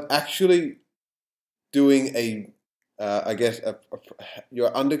 you are actually doing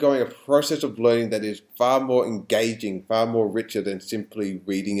you're undergoing a process of learning that is far more engaging, far more richer than simply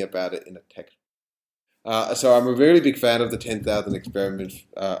reading about it in a text. So I'm a really big fan of the 10,000 experiments,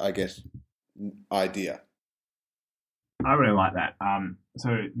 idea. I really like that.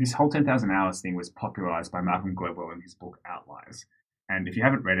 So this whole 10,000 hours thing was popularized by Malcolm Gladwell in his book Outliers. And if you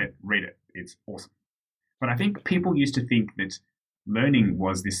haven't read it, read it. It's awesome. But I think people used to think that learning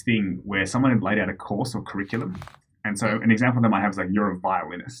was this thing where someone had laid out a course or curriculum. And so an example they might have is like, you're a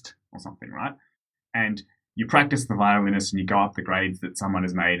violinist or something, right? And you practice the violinist and you go up the grades that someone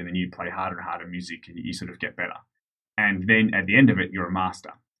has made, and then you play harder and harder music and you sort of get better. And then at the end of it, you're a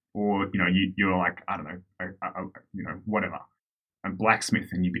master. Or, you're like, I don't know, whatever, a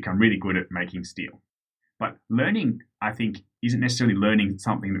blacksmith, and you become really good at making steel. But learning, I think, isn't necessarily learning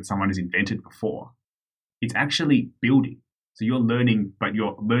something that someone has invented before. It's actually building. So you're learning, but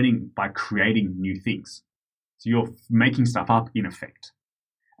you're learning by creating new things. So you're making stuff up in effect.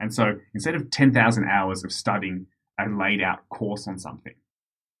 And so instead of 10,000 hours of studying a laid out course on something,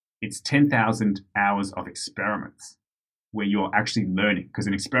 it's 10,000 hours of experiments where you're actually learning. Because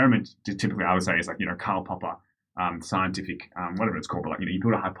an experiment, typically I would say, is like, Karl Popper, scientific, whatever it's called, but like, you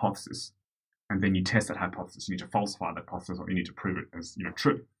build a hypothesis and then you test that hypothesis. You need to falsify that hypothesis, or you need to prove it as,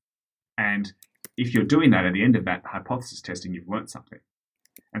 true. And if you're doing that at the end of that hypothesis testing, you've learned something.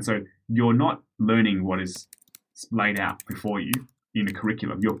 And so you're not learning what is laid out before you in a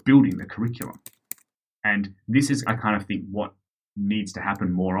curriculum. You're building the curriculum. And this is, I kind of think, what needs to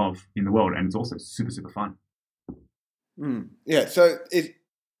happen more of in the world. And it's also super, super fun. Yeah, so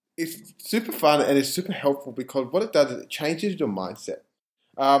it's super fun and it's super helpful, because what it does is it changes your mindset.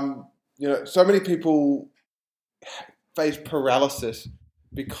 So many people face paralysis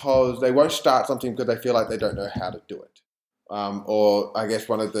because they won't start something because they feel like they don't know how to do it. Or I guess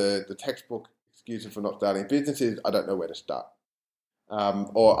one of the textbook excuses for not starting a business is, I don't know where to start.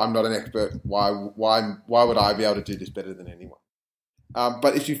 Or I'm not an expert. Why would I be able to do this better than anyone?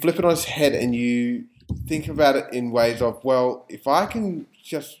 But if you flip it on its head and you think about it in ways of, well, if I can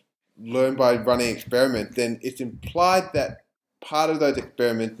just learn by running experiments, then it's implied that part of those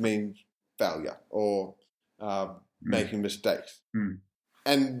experiments means failure or making mistakes.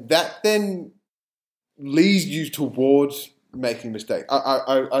 And that then leads you towards making mistakes.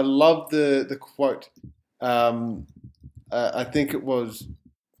 I love the quote. I think it was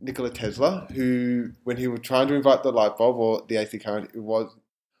Nikola Tesla, who, when he was trying to invent the light bulb or the AC current, it was,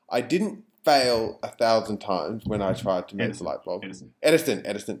 I didn't fail 1,000 times when I tried to make the light bulb. Edison.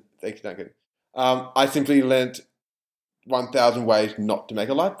 Thank you, Duncan. I simply learnt 1,000 ways not to make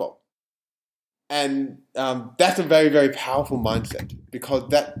a light bulb. And that's a very, very powerful mindset, because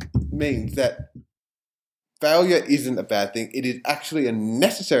that means that failure isn't a bad thing. It is actually a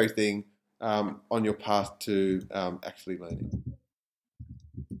necessary thing on your path to actually learning.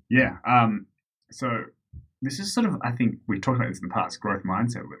 Yeah. So this is sort of, I think we've talked about this in the past, growth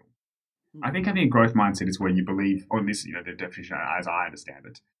mindset a little. I think having a growth mindset is where you believe, or this, the definition as I understand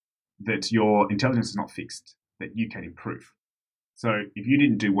it, that your intelligence is not fixed, that you can improve. So if you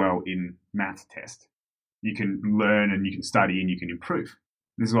didn't do well in maths test, you can learn and you can study and you can improve.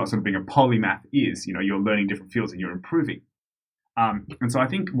 This is what sort of being a polymath is. You're learning different fields and you're improving. And so I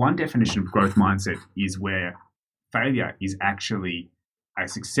think one definition of growth mindset is where failure is actually a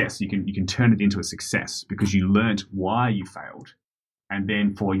success. You can turn it into a success because you learned why you failed and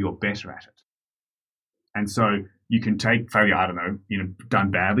then you're better at it. And so you can take failure,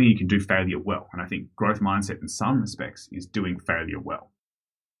 done badly, you can do failure well. And I think growth mindset in some respects is doing failure well.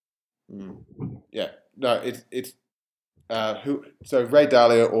 Yeah. No, it's so Ray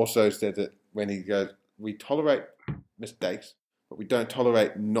Dalio also said that when he goes, we tolerate mistakes, but we don't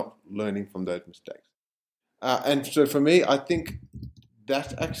tolerate not learning from those mistakes. And so for me, I think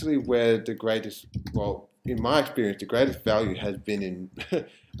that's actually where the greatest, well, in my experience, the greatest value has been in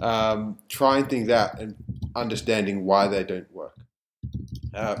trying things out and understanding why they don't work.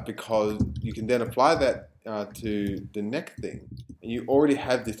 Because you can then apply that to the next thing, and you already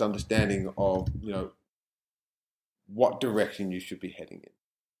have this understanding of, what direction you should be heading in.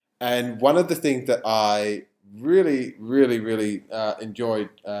 And one of the things that I really, really, really enjoyed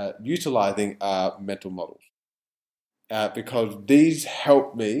utilizing are mental models. Because these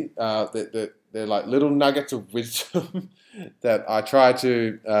help me, they're like little nuggets of wisdom that I try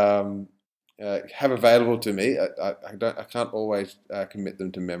to have available to me. I can't always commit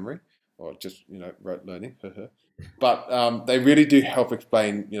them to memory or just rote learning, but they really do help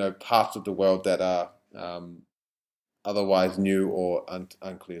explain parts of the world that are otherwise new or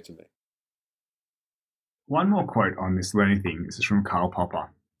unclear to me. One more quote on this learning thing. This is from Karl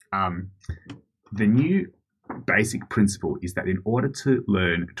Popper. The new basic principle is that in order to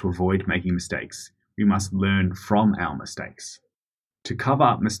learn to avoid making mistakes, we must learn from our mistakes. To cover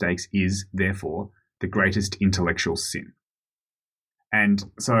up mistakes is, therefore, the greatest intellectual sin. And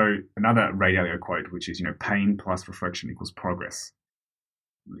so another Ray Dalio quote, which is, pain plus reflection equals progress.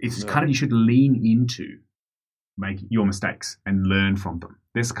 It's kind of, you should lean into make your mistakes and learn from them.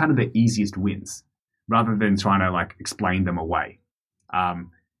 That's kind of the easiest wins, rather than trying to explain them away.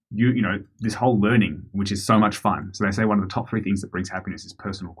 This whole learning, which is so much fun. So they say one of the top 3 things that brings happiness is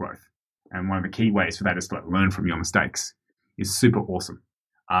personal growth. And one of the key ways for that is to learn from your mistakes. Is super awesome.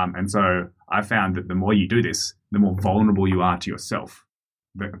 And so I found that the more you do this, the more vulnerable you are to yourself,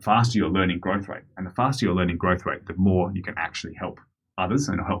 the faster your learning growth rate. And the faster your learning growth rate, the more you can actually help others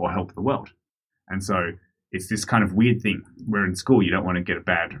or help the world. And so it's this kind of weird thing where in school you don't want to get a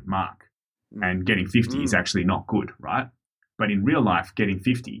bad mark. And getting 50 is actually not good, right? But in real life, getting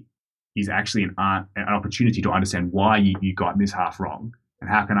 50 is actually an opportunity to understand why you got this half wrong and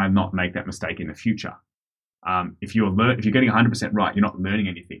how can I not make that mistake in the future. If you're getting 100% right, you're not learning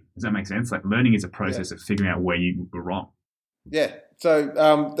anything. Does that make sense? Learning is a process of figuring out where you were wrong. Yeah. So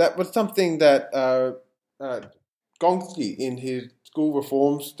that was something that Gonski in his school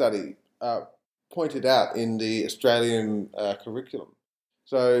reform study pointed out in the Australian curriculum.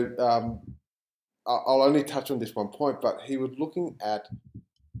 So I'll only touch on this one point, but he was looking at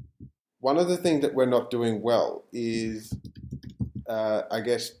one of the things that we're not doing well is,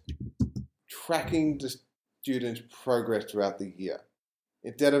 tracking the students' progress throughout the year.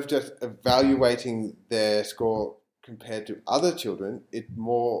 Instead of just evaluating their score compared to other children, it's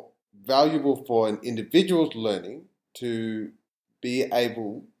more valuable for an individual's learning to be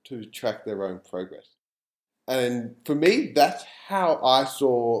able to track their own progress. And for me, that's how I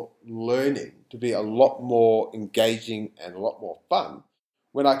saw learning to be a lot more engaging and a lot more fun,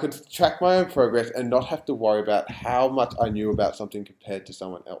 when I could track my own progress and not have to worry about how much I knew about something compared to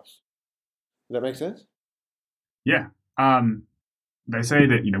someone else. Does that make sense? Yeah. They say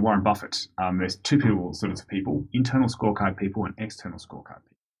that, Warren Buffett, there's 2 sorts of people, internal scorecard people and external scorecard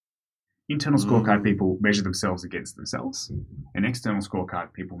people. Internal scorecard people measure themselves against themselves, and external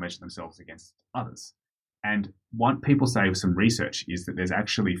scorecard people measure themselves against others. And what people say with some research is that there's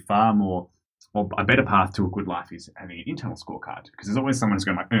actually far more, or a better path to a good life is having an internal scorecard, because there's always someone who's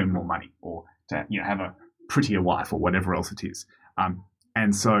going to earn more money or to have a prettier wife or whatever else it is.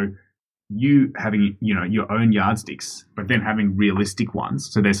 And so you having your own yardsticks, but then having realistic ones.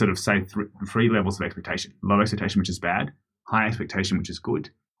 So there's sort of say 3 levels of expectation: low expectation, which is bad; high expectation, which is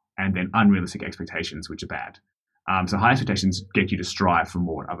good; and then unrealistic expectations, which are bad. So high expectations get you to strive for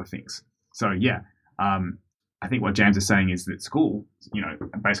more and other things. So yeah. I think what James is saying is that school,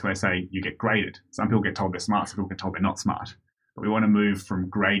 basically they say you get graded. Some people get told they're smart, some people get told they're not smart. But we want to move from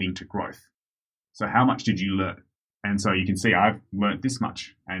grading to growth. So how much did you learn? And so you can see I've learned this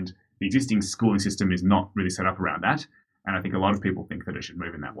much. And the existing schooling system is not really set up around that. And I think a lot of people think that it should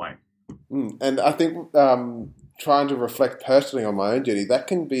move in that way. And I think trying to reflect personally on my own journey, that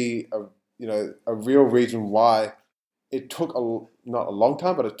can be a real reason why it took not a long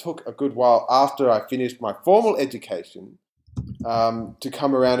time, but it took a good while after I finished my formal education to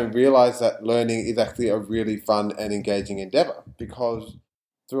come around and realize that learning is actually a really fun and engaging endeavor, because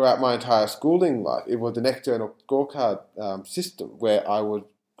throughout my entire schooling life, it was an external scorecard system where I was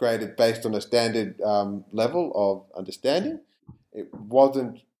graded based on a standard level of understanding. It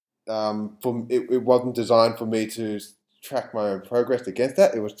wasn't it wasn't designed for me to track my own progress against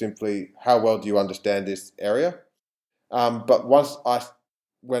that. It was simply, how well do you understand this area? But once I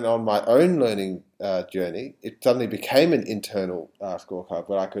went on my own learning journey, it suddenly became an internal scorecard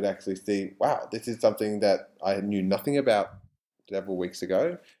where I could actually see, wow, this is something that I knew nothing about several weeks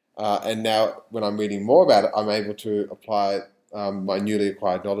ago. And now when I'm reading more about it, I'm able to apply my newly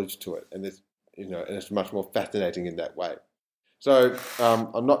acquired knowledge to it. And it's much more fascinating in that way. So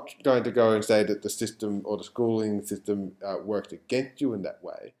I'm not going to go and say that the system or the schooling system works against you in that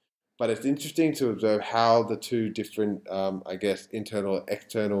way, but it's interesting to observe how the two different, internal and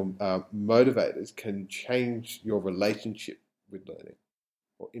external motivators can change your relationship with learning,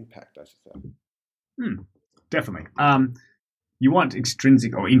 or impact, I should say. Definitely. You want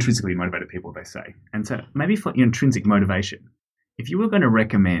extrinsic or intrinsically motivated people, they say. And so maybe for your intrinsic motivation, if you were going to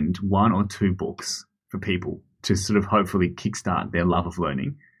recommend one or two books for people to sort of hopefully kickstart their love of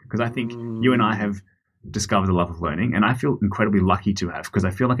learning, because I think you and I have discovered the love of learning, and I feel incredibly lucky to have, because I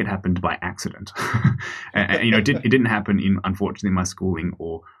feel like it happened by accident. and it didn't happen in, unfortunately, my schooling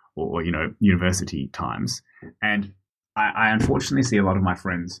or university times. And I unfortunately see a lot of my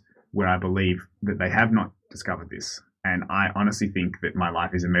friends where I believe that they have not discovered this. And I honestly think that my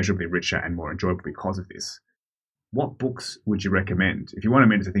life is immeasurably richer and more enjoyable because of this. What books would you recommend? If you want a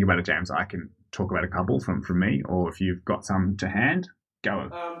minute to think about it, James, I can talk about a couple from me, or if you've got some to hand, go.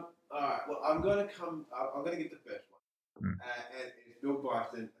 All right. Well, I'm going to get the first one, and it's Bill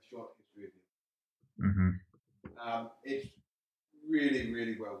Bryson, A Short History of History. It's really,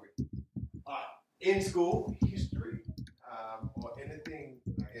 really well written. In school, history, or anything,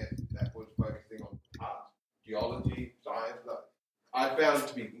 I guess, that was focusing on art, geology, science, I found it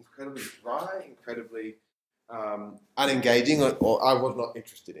to be incredibly dry, incredibly unengaging, or I was not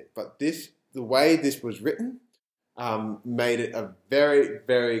interested in. But the way this was written, made it a very,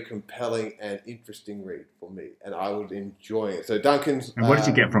 very compelling and interesting read for me, and I was enjoying it. So Duncan's. And what did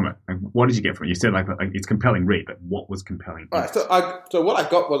you get from it? What did you get from it? You said like it's compelling read, but what was compelling? All right, so what I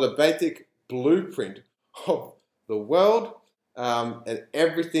got was a basic blueprint of the world and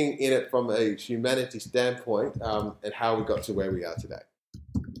everything in it from a humanity standpoint, and how we got to where we are today.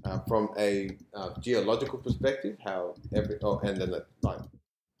 From a geological perspective, and then like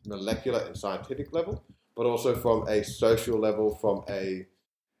molecular and scientific level, but also from a social level, from a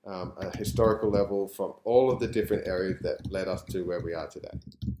historical level, from all of the different areas that led us to where we are today.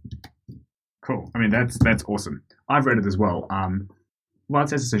 Cool. I mean, that's awesome. I've read it as well. Well, it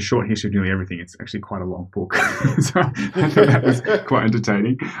says it's a short history of nearly everything. It's actually quite a long book. So I thought that was quite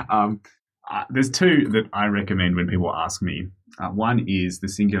entertaining. There's two that I recommend when people ask me. One is The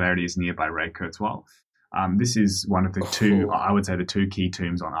Singularity is Near by Ray Kurzweil. This is one of the two, I would say, the two key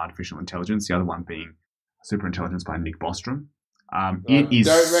tomes on artificial intelligence. The other one being Superintelligence by Nick Bostrom. It is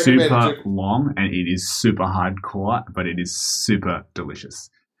super long and it is super hardcore, but it is super delicious.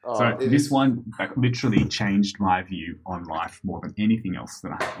 So this one literally changed my view on life more than anything else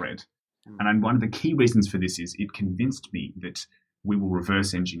that I have read. And one of the key reasons for this is it convinced me that we will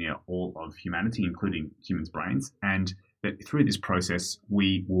reverse engineer all of humanity, including humans' brains, and that through this process,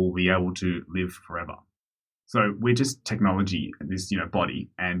 we will be able to live forever. So we're just technology, this body,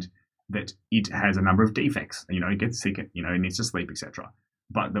 and that it has a number of defects. It gets sick, it needs to sleep, etc.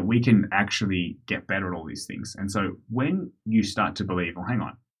 But that we can actually get better at all these things. And so when you start to believe, well, hang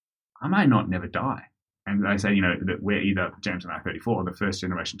on, I might not never die. And they say, that we're either, James and I are 34, the first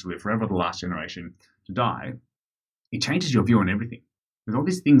generation to live forever, the last generation to die. It changes your view on everything. There's all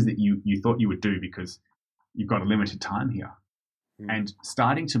these things that you thought you would do because you've got a limited time here. And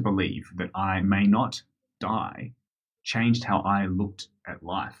starting to believe that I may not die changed how I looked at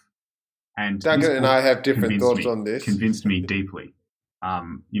life. And Duncan and I have different thoughts on this. Convinced me deeply,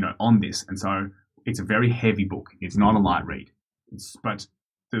 on this. And so it's a very heavy book. It's not a light read. But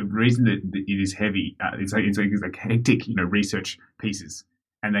the reason that it is heavy, it's like hectic, research pieces.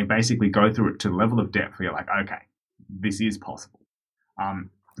 And they basically go through it to the level of depth where you're like, okay, this is possible.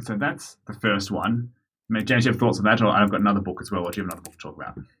 So that's the first one. James, you have thoughts on that? Or I've got another book as well. Or do you have another book to talk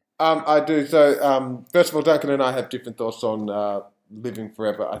about? I do. So, first of all, Duncan and I have different thoughts on living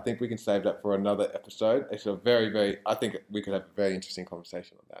forever. I think we can save that for another episode. It's a I think we could have a very interesting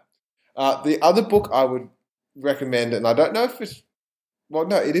conversation on that. The other book I would recommend, and I don't know if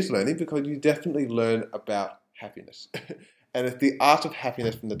it is learning because you definitely learn about happiness. And it's The Art of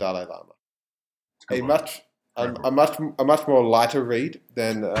Happiness from the Dalai Lama. A much more lighter read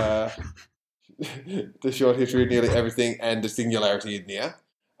than The Short History of Nearly Everything and The Singularity in Near.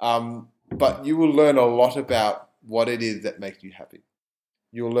 But you will learn a lot about what it is that makes you happy.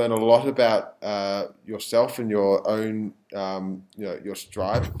 You'll learn a lot about yourself and your own, your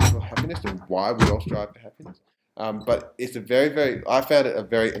strive for happiness and why we all strive for happiness. But it's I found it a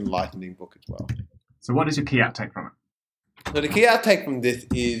very enlightening book as well. So what is your key outtake from it? So the key outtake from this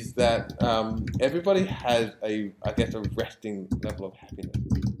is that everybody has a resting level of happiness.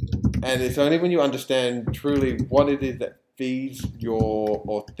 And it's only when you understand truly what it is that feeds your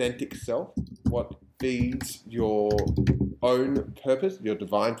authentic self, what feeds your own purpose, your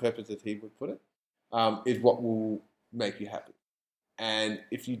divine purpose as he would put it, is what will make you happy. And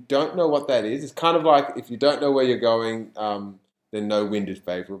if you don't know what that is, it's kind of like if you don't know where you're going, then no wind is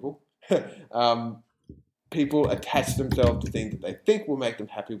favorable. People attach themselves to things that they think will make them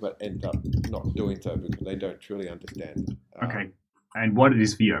happy, but end up not doing so because they don't truly understand. Okay. And what it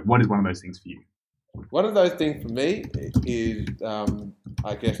is for you? What is one of those things for you? One of those things for me is,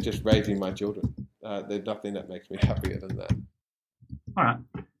 just raising my children. There's nothing that makes me happier than that. All right.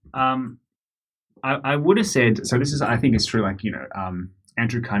 I would have said, so this is, I think it's true,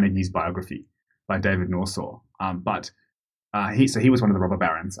 Andrew Carnegie's biography by David Norsaw. He was one of the robber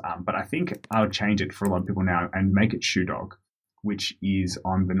barons. But I think I would change it for a lot of people now and make it Shoe Dog, which is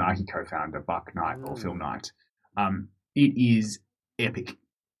on the Nike co-founder, Buck Knight or Phil Knight. It is epic.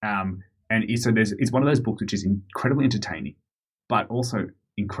 It's one of those books which is incredibly entertaining, but also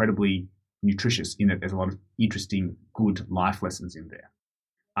incredibly nutritious in that there's a lot of interesting, good life lessons in there.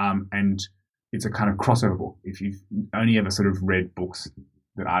 And it's a kind of crossover book. If you've only ever sort of read books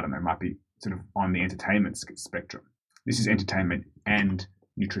that, I don't know, might be sort of on the entertainment spectrum, this is entertainment and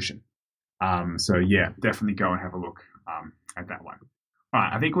nutrition. So yeah, definitely go and have a look at that one. All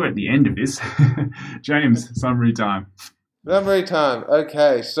right, I think we're at the end of this. James, summary time. Summary time.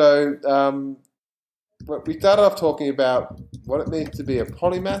 Okay, so we started off talking about what it means to be a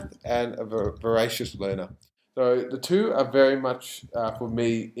polymath and a voracious learner. So the two are very much, for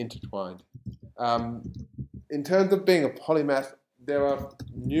me, intertwined. In terms of being a polymath, there are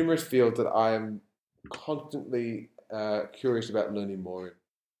numerous fields that I am constantly curious about learning more in.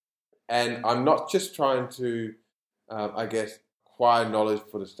 And I'm not just trying to, acquire knowledge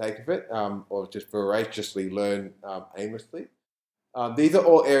for the sake of it, or just voraciously learn aimlessly. These are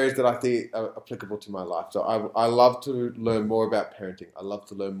all areas that I think are applicable to my life. So I love to learn more about parenting. I love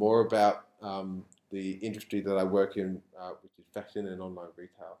to learn more about the industry that I work in, which is fashion and online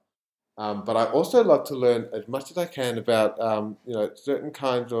retail. But I also love to learn as much as I can about certain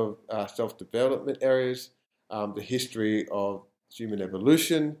kinds of self-development areas, the history of human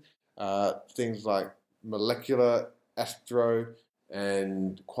evolution, things like molecular, astro,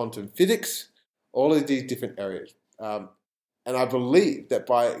 and quantum physics, all of these different areas. And I believe that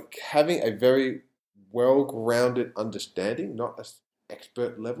by having a very well-grounded understanding, not an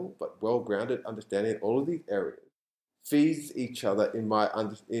expert level, but well-grounded understanding in all of these areas, feeds each other in my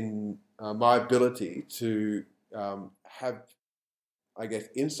ability to have,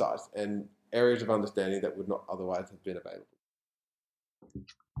 insights and areas of understanding that would not otherwise have been available.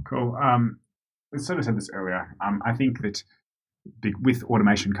 Cool. I sort of said this earlier. I think that with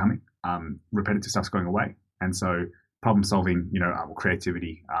automation coming, repetitive stuff's going away. And so problem solving,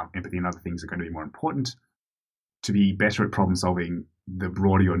 creativity, empathy and other things are going to be more important. To be better at problem solving, the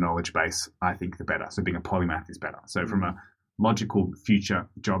broader your knowledge base, I think the better. So being a polymath is better. So from a logical future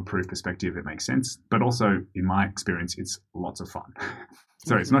job-proof perspective, it makes sense. But also, in my experience, it's lots of fun.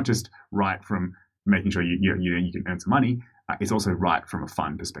 So it's not just right from making sure you can earn some money. It's also right from a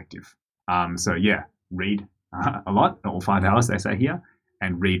fun perspective. So yeah, read a lot, or 5 hours, they say here,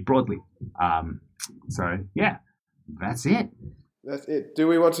 and read broadly. So yeah, that's it. That's it. Do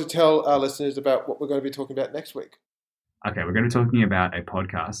we want to tell our listeners about what we're going to be talking about next week? Okay, we're going to be talking about a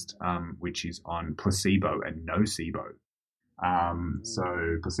podcast which is on placebo and nocebo.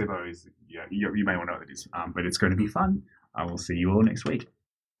 So placebo is, you may want to know what it is, but it's going to be fun. I will see you all next week.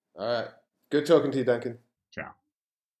 All right. Good talking to you, Duncan.